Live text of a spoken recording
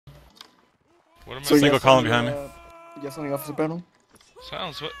What am I? So Single yes column on behind the, me. Yes on the officer panel.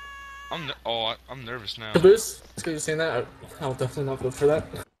 Sounds what? I'm nervous now. Caboose, it's good you're saying that. I'll definitely not vote for that.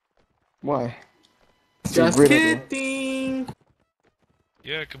 Why? It's a Just great idea. kidding!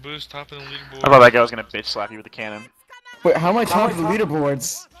 Yeah, Caboose top of the leaderboard. I thought that guy was gonna bitch slap you with a cannon. Wait, how am I top of the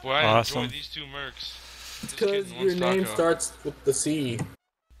leaderboards? Boy, I Awesome. enjoy these two mercs. It's Just kidding, because one's your name Taco. starts with the C.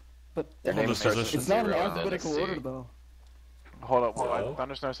 But Their Hold name this starts with position. it's not in 0 and then a alphabetical C. order though. Hold up, Hello?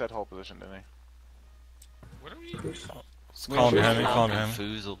 Thundersnow said hold position, didn't he? What are we? Column behind me, column behind me.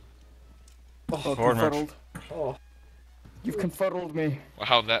 Confuzzled. Oh, Forward march. confuddled. Oh. You've confuddled me.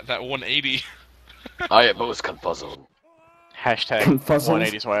 Wow, that 180. I am most confuzzled. Hashtag Confuzzled.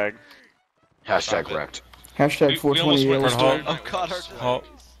 180 swag. Hashtag it. wrecked. Hashtag We almost 420 went Yellow for Star. it. Oh god, our Halt.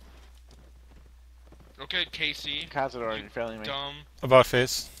 Okay, Casey. Cazador, you're failing me. Dumb. About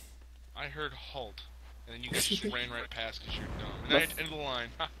face. I heard halt, and then you guys just ran right past because you're dumb. And then I end the line.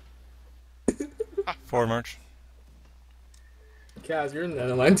 Ha. Forward march. Kaz, you're in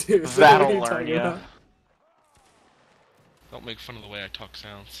the line too. So That'll what are you learn talking ya. about? Don't make fun of the way I talk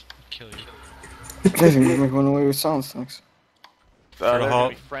sounds. I'll kill you. Jason, you're making away with sounds, thanks. They're gonna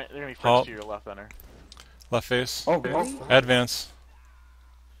halt. be they're gonna be friends Halt. to your left, Thunder. Left face. Oh, really? Advance.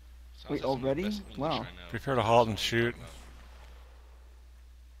 Sounds Wait, like some of the already? best English Wow. I know. Prepare to halt and shoot.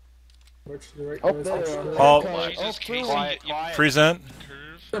 March to the right, Oh, guys. there. March to the right. Halt. Jesus, Oh, Casey, Quiet, you quiet. Present.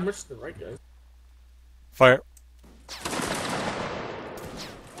 curve. Yeah, march to the right, guys. Fire.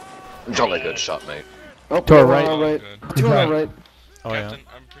 Jolly good shot, mate. Oh, To our two right. on our right. Good. Two on our right. Oh yeah. Captain,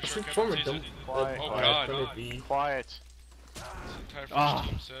 I'm pretty sure Should Captain form a Caesar- dump. Quiet, Oh quiet. god. Better be. Quiet. This entire first Ah.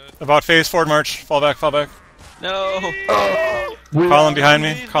 team said. About face. Forward march. Fall back. Fall back. No! Column behind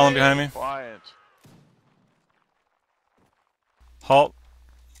me. Column behind me. Quiet. Halt.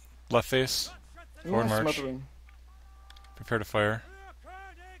 Left face. Forward Ooh, march. smothering. Prepare to fire.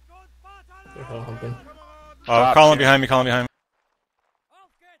 They're all humping. Stop, Column Jim. behind me. Column behind me.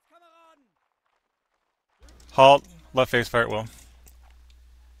 Halt. Left face. Fire at will.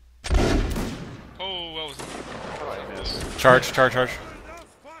 Oh, what was it? How do I miss? Charge. Charge. Charge.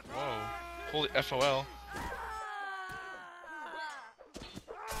 Whoa. Holy FOL.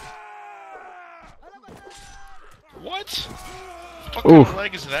 What? What kind of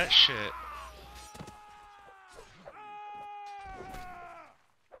leg is that shit?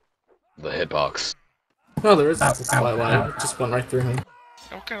 The hitbox. Oh, there is a spot line. It just went right through him.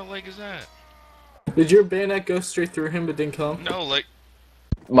 What kind of leg is that? Did your bayonet go straight through him but didn't kill him? No, like,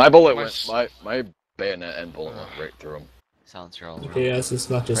 My bullet My went. s- My bayonet and bullet went right through him. Sounds your all Okay, yes, it's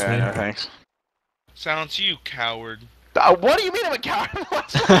not just Yeah, me. no, thanks. silence you, coward. What do you mean I'm a coward?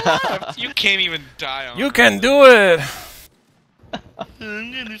 What's left? You can't even die on You can do it.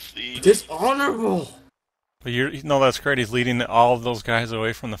 I'm gonna see. Dishonorable! But you no, that's great. He's leading all of those guys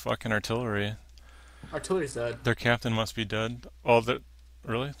away from the fucking artillery. Artillery's dead. Their captain must be dead. Oh,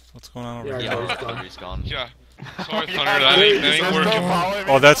 really? What's going on over Yeah, here? Yeah, Artillery's gone. artillery's gone. Yeah. Sorry, Yeah, Thunder, that ain't there's no working. following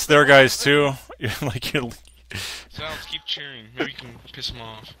me. Oh, that's their guys too. You're like you're. Silence, keep cheering. Maybe you can piss him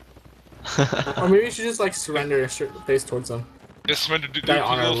off. Or maybe you should just like surrender straight face towards them. Just remember to do Die a little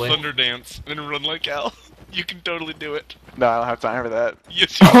honorably. thunder dance and then run like Al. You can totally do it. No, I don't have time for that.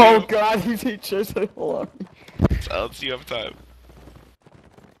 Yes, you Oh do. god, he chose to hold on. Silence, you have time.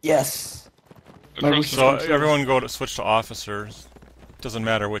 Yes. Across So the room. everyone go to switch to officers. Doesn't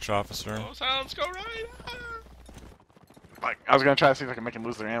matter which officer. Oh, silence, go right. Like, I was gonna try to see if I can make them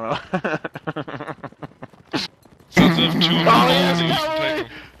lose their ammo. Sounds of 200 bullets and you can take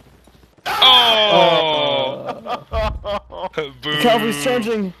 'em. Oh! Boom. Cavalry's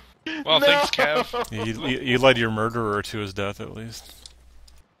charging. Well, thanks, Cav. You led your murderer to his death at least.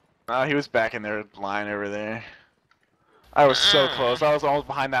 He was back in their line over there. I was so close. I was almost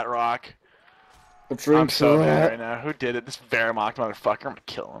behind that rock. The I'm drinks so are mad at. right now. Who did it? This Wehrmacht motherfucker. I'm gonna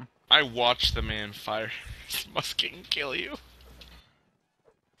kill him. I watched the man fire his musket and kill you.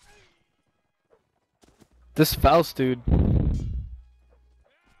 This Faust dude.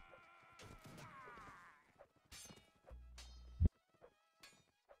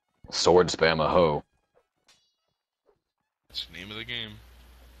 Sword spam a hoe. That's the name of the game.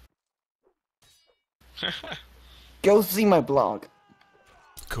 Go see my blog.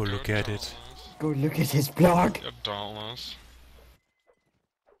 Go look at it. Go look at his blog. Yeah, dauntless.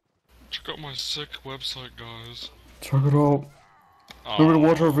 Check out my sick website, guys. Check it out. Remember to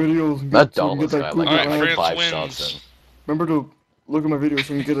watch our videos. And That so you can dauntless get guy that like, Google Alright, like ad. France 5 wins. shots in. Remember to look at my videos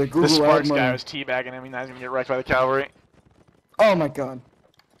so you can get a The Google ad Sparks guy money. was teabagging him. He's gonna get wrecked by the cavalry. Oh my god.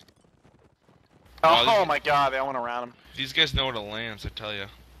 Oh my god, they all went around him. These guys know what a lance, I tell ya.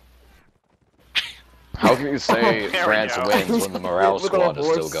 How can you say There we France go. wins when the morale Look at all squad is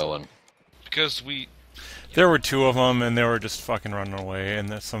still horse. going? Because we... There were 2 of them, and they were just fucking running away, and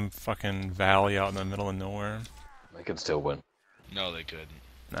there's some fucking valley out in the middle of nowhere. They could still win. No, they couldn't.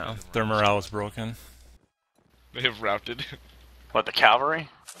 No, their morale was broken. They have routed. What, the cavalry?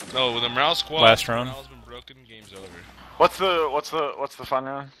 No, with the morale squad, Last round. morale's been broken, game's over. What's the fun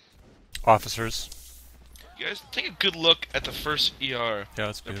round? Officers. You guys take a good look at the first ER. Yeah,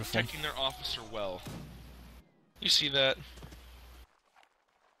 it's They're beautiful. protecting their officer well. You see that?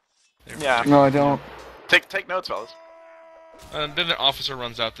 Yeah. No, I don't. Take notes, fellas. And then their officer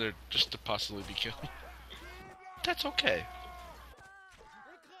runs out there just to possibly be killed. That's okay.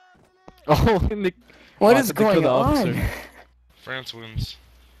 Oh, and they What fought is to kill going the on? officer. France wins.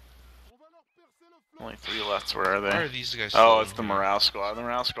 Only 3 left. Where are Why are they? these guys Oh, still it's the in here? morale squad. The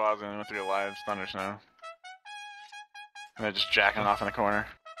morale squad's in with 3 lives. Thunder Snow. And they're just jacking off in the corner.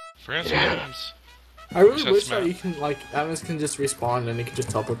 France Yeah. wins. I really Except wish that Matt. you can, like, Evans can just respawn and you can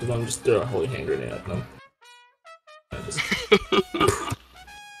just teleport to them and just throw a holy hand grenade at them. And just-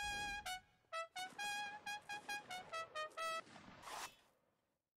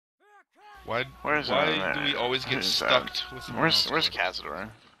 Why Where's do we always get Who's stuck that? with the Where's mouse? Cazador?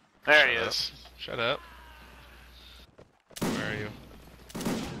 There he Shut is. Shut up. Where are you?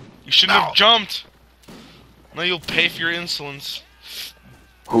 You shouldn't have jumped! Now you'll pay for your insolence.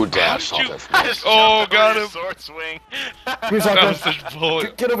 Who dashed How did off you- that I just Oh, jumped got over him. his sword swing. Here, That Taco. was the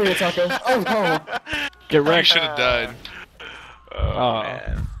bullet. Get over here, Taco. Oh no. Get You wrecked. should have died. Oh,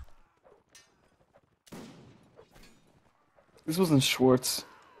 man. This wasn't Schwartz.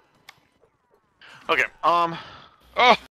 Okay, Oh!